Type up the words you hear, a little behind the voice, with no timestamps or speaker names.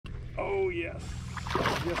yes.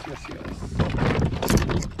 Yes, yes, yes.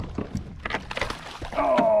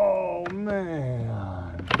 Oh,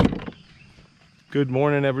 man. Good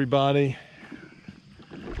morning, everybody.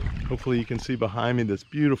 Hopefully you can see behind me this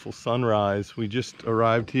beautiful sunrise. We just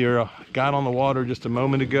arrived here, got on the water just a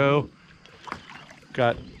moment ago.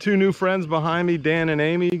 Got two new friends behind me, Dan and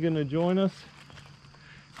Amy, gonna join us.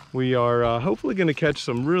 We are hopefully gonna catch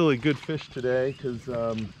some really good fish today because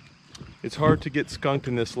it's hard to get skunked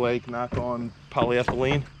in this lake, knock on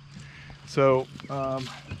polyethylene. So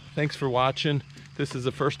thanks for watching. If this is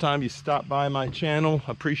the first time you stopped by my channel,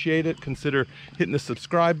 appreciate it. Consider hitting the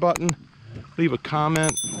subscribe button. Leave a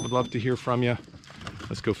comment. Would love to hear from you.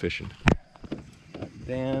 Let's go fishing.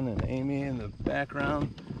 Dan and Amy in the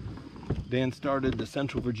background. Dan started the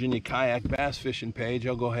Central Virginia Kayak Bass Fishing page.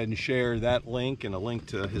 I'll go ahead and share that link and a link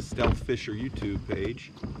to his Stealth Fisher YouTube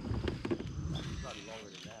page.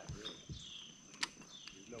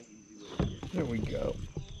 There we go.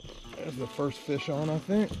 There's the first fish on, I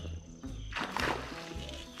think.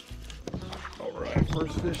 All right,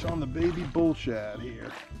 first fish on the baby bull shad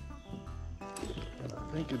here. And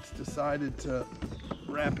I think it's decided to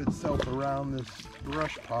wrap itself around this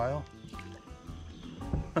brush pile.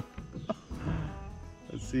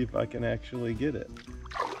 Let's see if I can actually get it.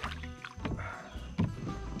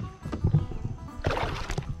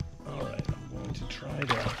 All right, I'm going to try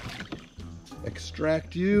to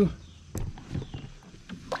extract you.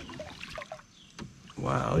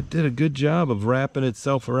 Wow, it did a good job of wrapping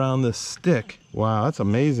itself around this stick. Wow, that's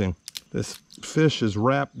amazing. This fish has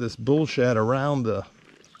wrapped this bull shad around the...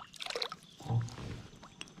 All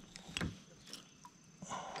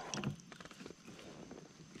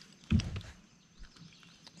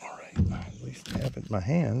right, at least have it in my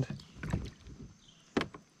hand.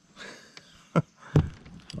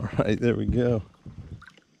 All right, there we go.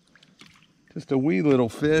 Just a wee little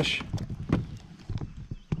fish.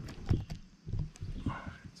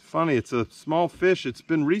 Funny, it's a small fish. It's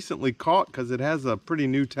been recently caught because it has a pretty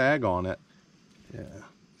new tag on it. Yeah,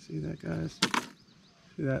 see that, guys?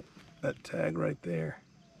 See that tag right there?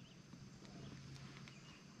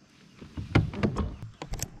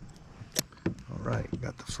 All right,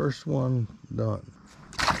 got the first one done.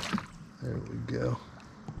 There we go.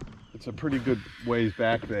 It's a pretty good ways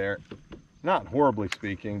back there. Not horribly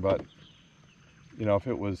speaking, but you know, if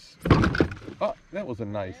it was... Oh, that was a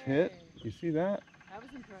nice hit. You see that? That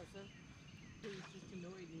was impressive. He was just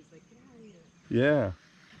annoyed. He's like, get out of here. Yeah.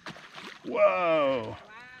 Whoa. Wow.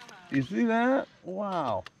 You see that?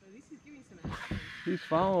 Wow. At least he's giving some action. He's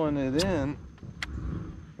following it in.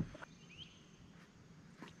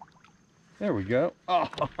 There we go. Oh.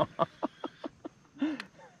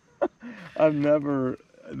 I've never,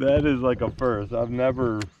 that is like a first. I've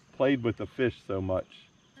never played with a fish so much.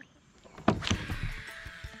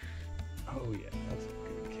 Oh yeah, that's a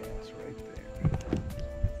good cast right there.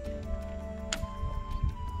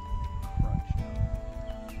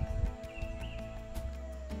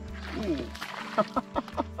 Ooh.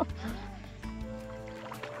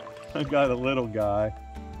 I got a little guy.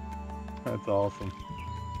 That's awesome.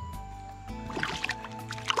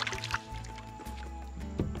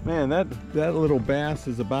 Man, that little bass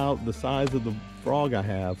is about the size of the frog I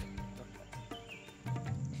have.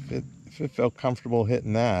 If it felt comfortable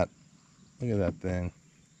hitting that, look at that thing.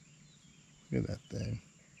 Look at that thing.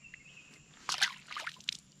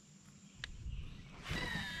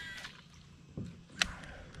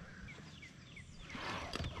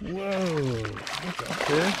 Whoa, that's a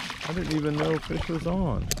fish. I didn't even know fish was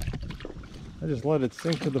on. I just let it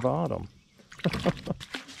sink to the bottom.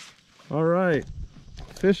 All right,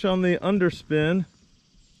 fish on the underspin.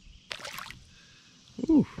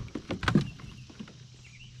 Ooh.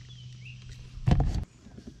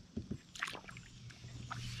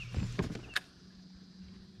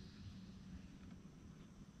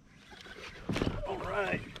 All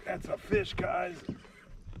right, that's a fish, guys.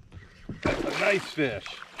 That's a nice fish.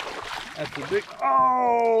 That's a big,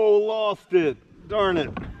 oh, lost it. Darn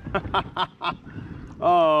it.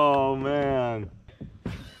 Oh, man.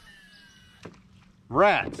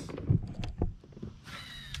 Rats.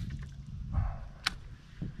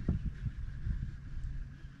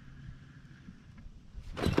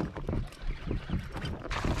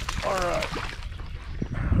 All right.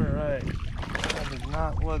 All right. I did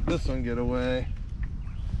not let this one get away.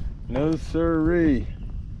 No siree.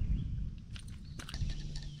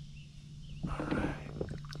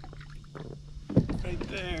 Right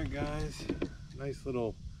there, guys. Nice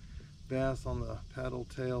little bass on the paddle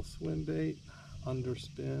tail swim bait.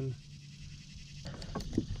 Underspin.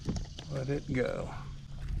 Let it go.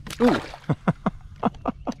 Ooh.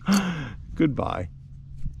 Goodbye.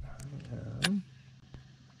 Yeah.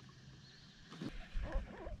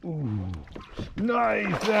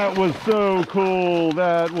 Nice, that was so cool.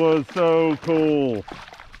 That was so cool.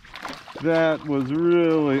 That was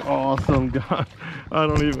really awesome, guys. I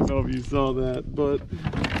don't even know if you saw that, but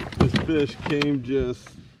this fish came just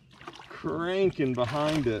cranking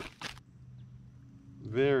behind it.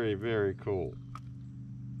 Very, very cool.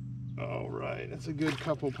 All right, that's a good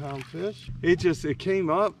couple pound fish. It came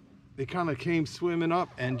up, it kind of came swimming up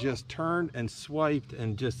and just turned and swiped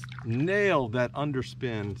and just nailed that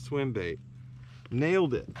underspin swim bait.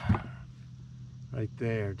 Nailed it. Right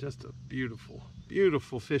there, just a beautiful,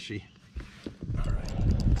 beautiful fishy. All right.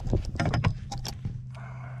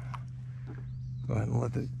 Go ahead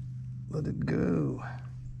and let it go.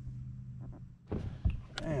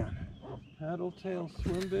 Man, paddle tail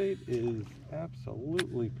swim bait is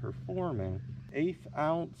absolutely performing. 1/8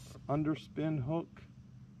 ounce underspin hook,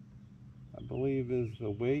 I believe, is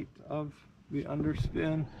the weight of the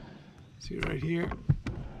underspin. See right here?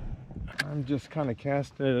 I'm just kind of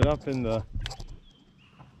casting it up in the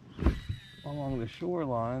along the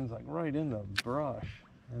shorelines, like right in the brush,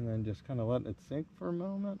 and then just kind of letting it sink for a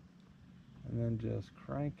moment, and then just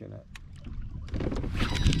cranking it.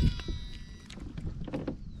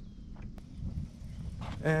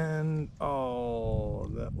 And oh,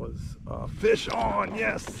 that was a fish on,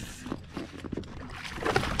 yes.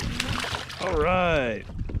 All right,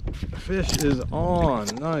 fish is on,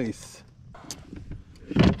 nice.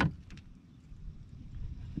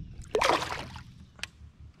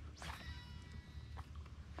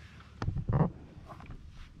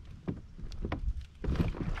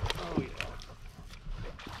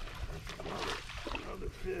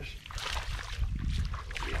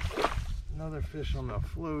 Another fish on the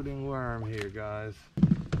floating worm here, guys.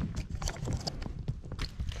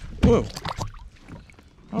 Whoa.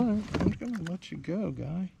 All right, I'm gonna let you go,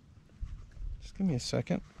 guy. Just give me a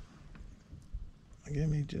second. Give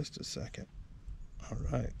me just a second. All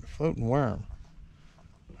right, the floating worm.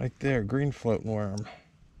 Right there, green floating worm.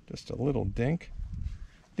 Just a little dink.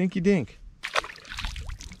 Dinky dink.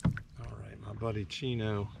 All right, my buddy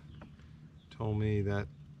Chino told me that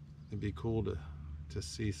it'd be cool to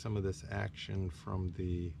see some of this action from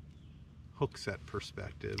the hook set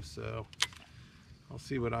perspective, so I'll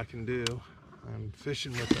see what I can do. I'm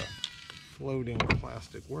fishing with a floating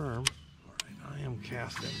plastic worm. All right, I am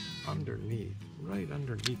casting underneath, right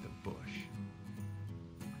underneath a bush,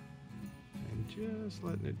 and just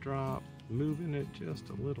letting it drop, moving it just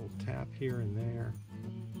a little tap here and there,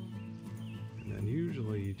 and then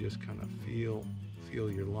usually you just kind of feel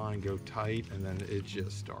your line go tight, and then it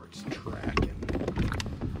just starts tracking.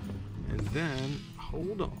 And then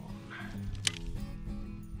hold on,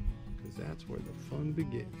 because that's where the fun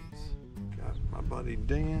begins. Got my buddy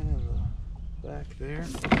Dan in the back there.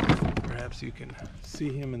 Perhaps you can see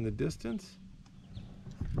him in the distance.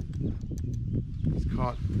 He's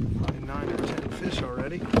caught probably 9 or 10 fish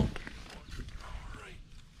already. All right.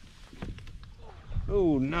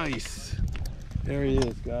 Oh, nice. There he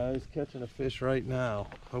is, guys, catching a fish right now.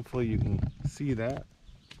 Hopefully you can see that.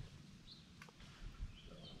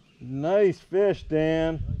 Nice fish,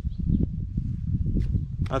 Dan.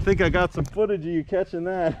 I think I got some footage of you catching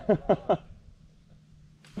that.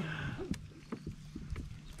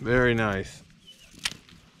 Very nice.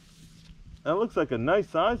 That looks like a nice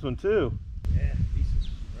size one too. Yeah, decent.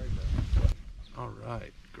 Very good. All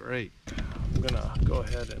right, great. I'm gonna go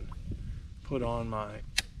ahead and put on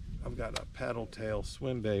I've got a paddle tail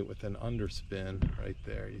swim bait with an underspin right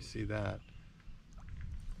there. You see that?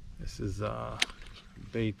 This is a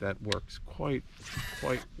bait that works quite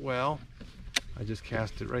well. I just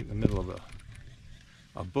cast it right in the middle of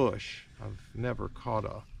a bush. I've never caught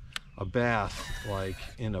a bass like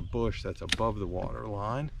in a bush that's above the water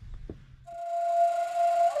line.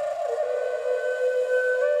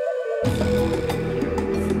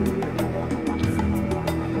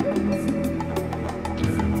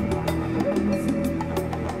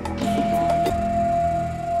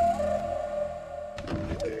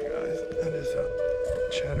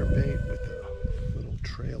 Chatterbait with a little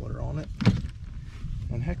trailer on it,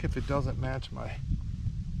 and heck if it doesn't match my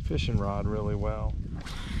fishing rod really well.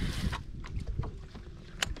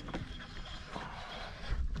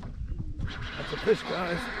 That's a fish,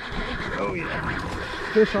 guys. Oh yeah,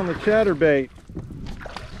 fish on the chatterbait.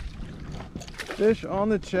 Fish on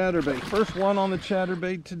the chatterbait. First one on the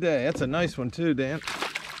chatterbait today. That's a nice one too, Dan.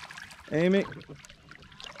 Amy.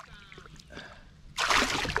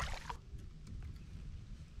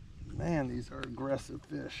 Man, these are aggressive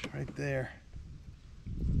fish right there.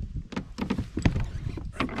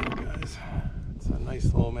 Right there, guys. It's a nice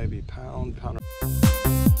little maybe pound. Oh.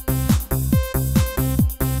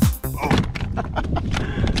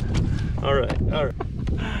 All right, all right.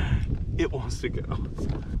 It wants to go.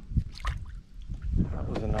 That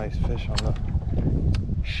was a nice fish on the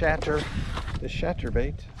chatterbait.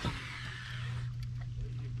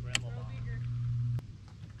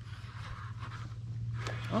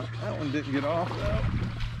 Oh, that one didn't get off though.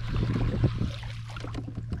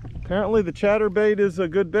 Apparently the chatterbait is a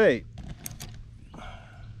good bait.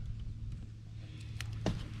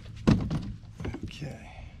 Okay.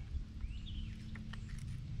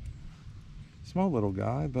 Small little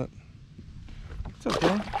guy, but it's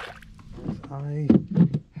okay. I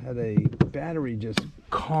had a battery just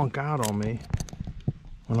conk out on me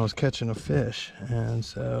when I was catching a fish, and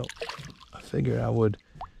so I figured I would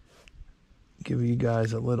give you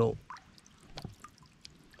guys a little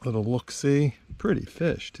look-see. Pretty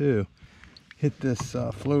fish too. Hit this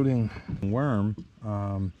floating worm.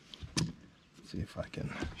 Let's see if I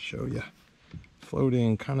can show you.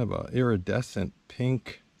 Floating, kind of a iridescent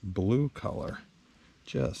pink blue color.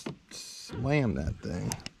 Just slam that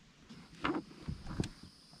thing. All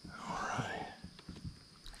right.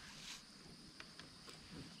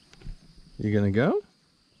 You gonna go?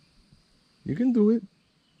 You can do it.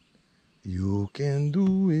 You can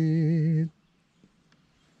do it.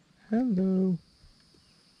 Hello.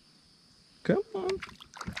 Come on.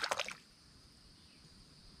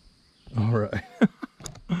 All right.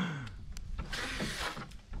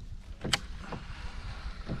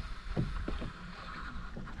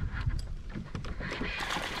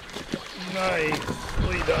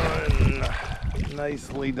 Nicely done.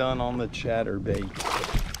 Nicely done on the chatterbait.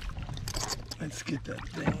 Let's get that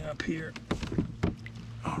thing up here.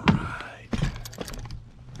 All right.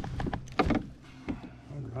 All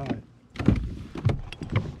right.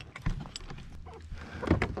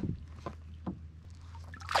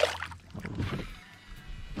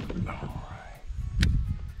 All right.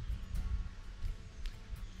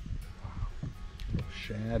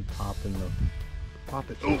 Shad popping the pop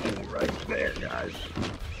it. Oh, right there, guys.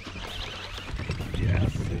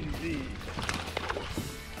 Yes, indeed.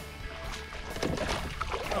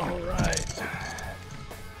 All right.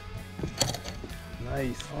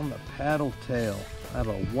 Nice on the paddle tail. I have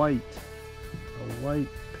a white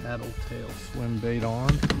paddle tail swim bait on.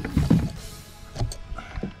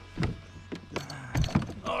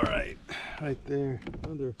 All right, right there.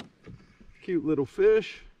 Another cute little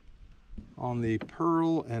fish on the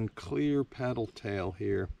pearl and clear paddle tail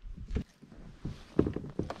here.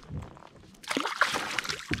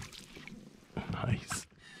 Nice.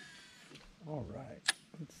 All right,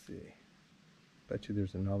 let's see. Bet you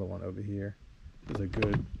there's another one over here. This is a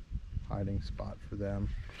good hiding spot for them.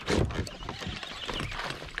 All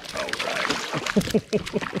right.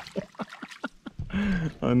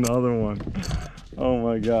 Another one. Oh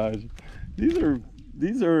my gosh. These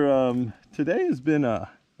are today has been a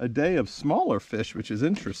day of smaller fish, which is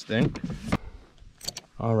interesting.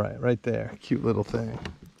 All right, right there. Cute little thing.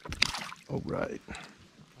 All right.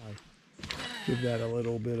 Give that a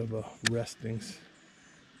little bit of a resting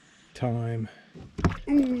time.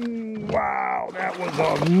 Ooh, wow, that was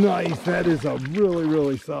a nice, that is a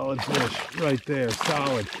really solid fish right there.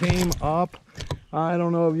 Solid. Came up. I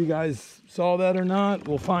don't know if you guys saw that or not.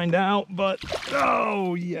 We'll find out, but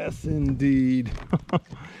oh, yes, indeed.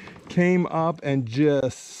 Came up and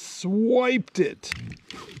just swiped it.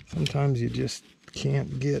 Sometimes you just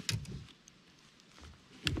can't get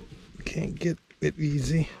it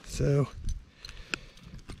easy. So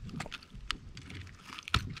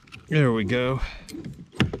there we go.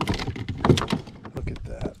 Look at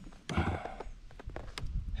that.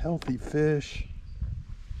 Healthy fish.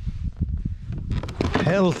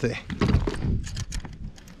 Healthy.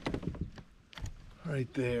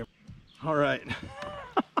 Right there. All right.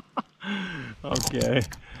 Okay,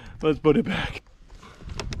 let's put it back.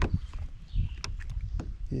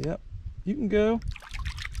 Yep, you can go.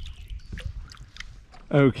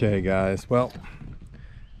 Okay, guys, well,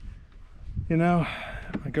 you know,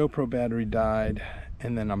 my GoPro battery died,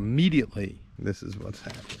 and then immediately, this is what's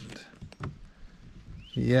happened.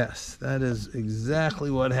 Yes, that is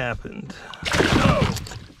exactly what happened. Oh,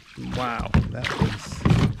 wow, that was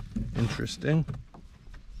interesting.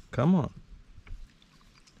 Come on.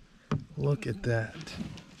 Look at that.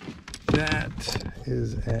 That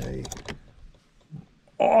is a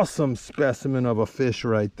awesome specimen of a fish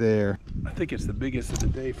right there. I think it's the biggest of the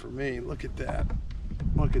day for me. Look at that.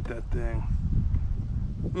 Look at that thing.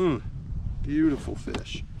 Beautiful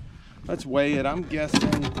fish. Let's weigh it. I'm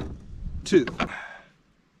guessing 2.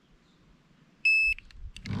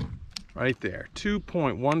 Right there.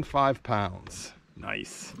 2.15 pounds.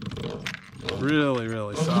 Nice.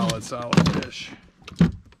 Really solid fish.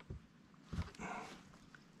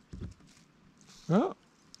 Oh,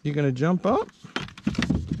 you gonna jump up?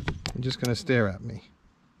 You're just gonna stare at me.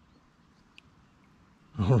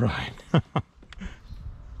 All right.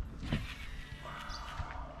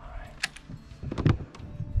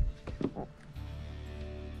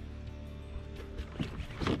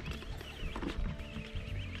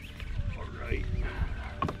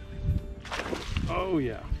 Oh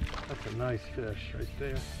yeah, that's a nice fish right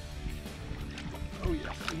there. Oh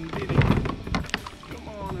yes, indeed. Come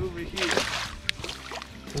on over here.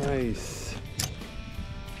 Nice.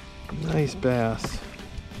 Nice bass.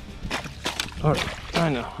 All right, I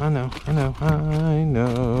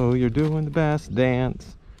know. You're doing the bass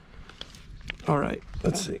dance. All right,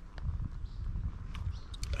 let's see.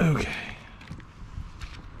 Okay.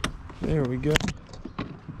 There we go.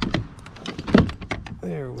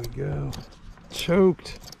 There we go.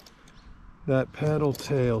 Choked that paddle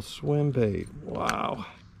tail swim bait. Wow.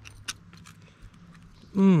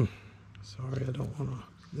 Sorry, I don't want to.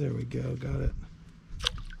 There we go. Got it.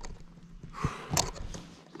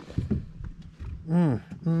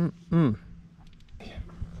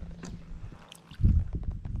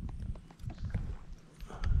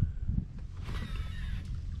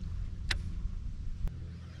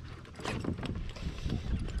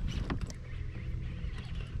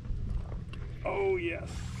 Oh yes.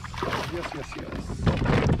 Yes.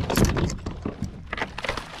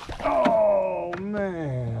 Oh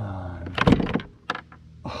man.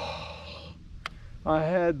 Oh, I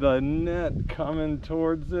had the net coming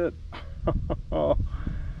towards it.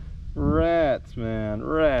 Rats, man.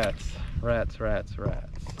 Rats. All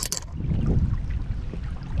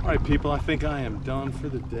right, people, I think I am done for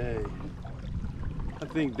the day. I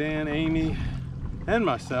think Dan, Amy, and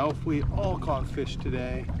myself, we all caught fish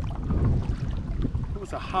today. It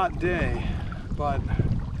was a hot day, but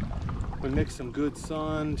we mixed some good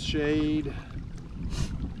sun, shade,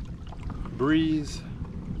 breeze.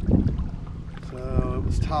 So it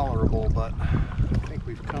was tolerable, but I think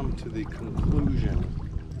we've come to the conclusion.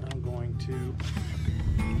 I'm going to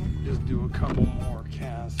just do a couple more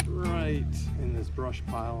casts right in this brush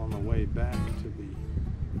pile on the way back to the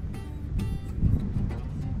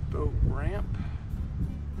boat ramp.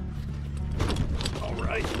 All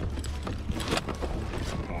right.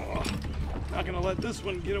 Oh, not gonna let this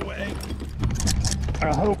one get away.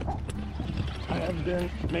 I hope I have been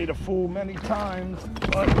made a fool many times,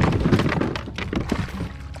 but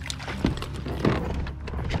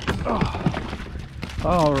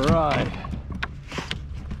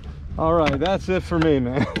all right, that's it for me,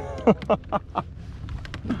 man.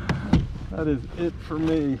 That is it for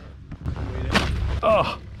me.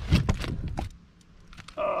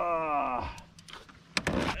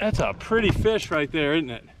 That's a pretty fish right there, isn't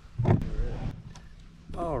it?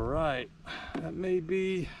 All right, that may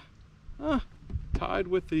be tied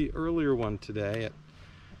with the earlier one today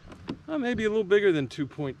at maybe a little bigger than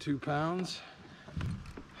 2.2 pounds.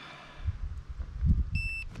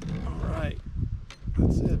 All right,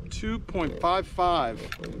 that's it, 2.55.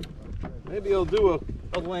 Maybe I'll do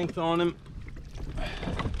a length on him.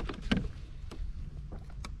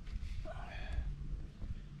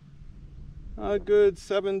 A good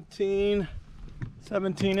 17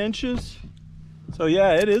 inches. So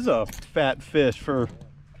yeah, it is a fat fish for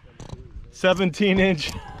 17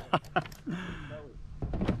 inch.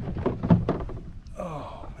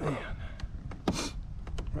 Oh man.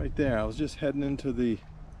 Right there, I was just heading into the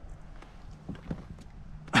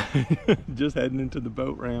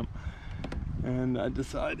boat ramp, and I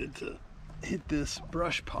decided to hit this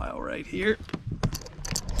brush pile right here.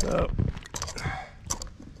 So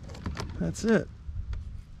that's it.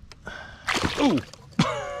 Oh.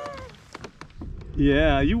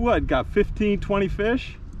 Yeah, you what, got 15, 20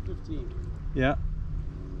 fish? 15. Yeah.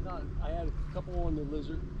 No, I had a couple on the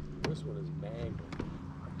lizard. This one is mangled.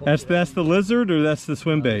 That's the lizard, or that's the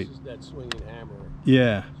swim bait? This is that swinging hammer.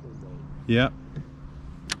 Yeah. Swim bait. Yeah. You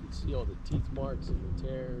can see all the teeth marks and the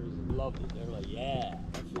tears, and loved it. They were like, yeah,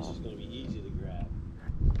 that fish is going to be easy to grab.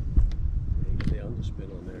 They get the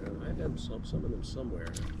underspin on there. I had some of them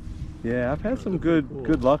somewhere. Yeah, I've had some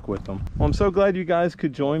good luck with them. Well, I'm so glad you guys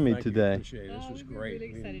could join me today. Appreciate it. This was we were great.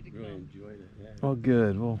 really excited to really come. enjoyed it. Yeah. Oh,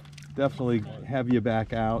 good. We'll definitely have you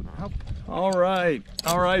back out. All right,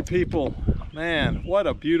 people. Man, what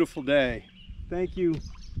a beautiful day. Thank you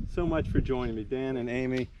so much for joining me, Dan and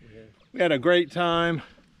Amy. Yeah. We had a great time.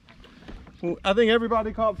 I think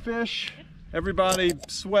everybody caught fish. Everybody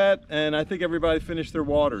sweat, and I think everybody finished their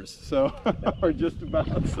waters, so or just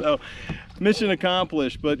about. So mission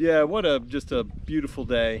accomplished. But yeah, what just a beautiful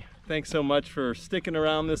day. Thanks so much for sticking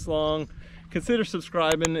around this long. consider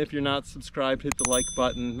subscribing. If you're not subscribed, hit the like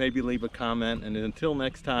button, maybe leave a comment, and until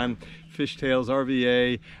next time,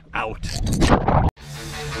 FishTalesRVA out.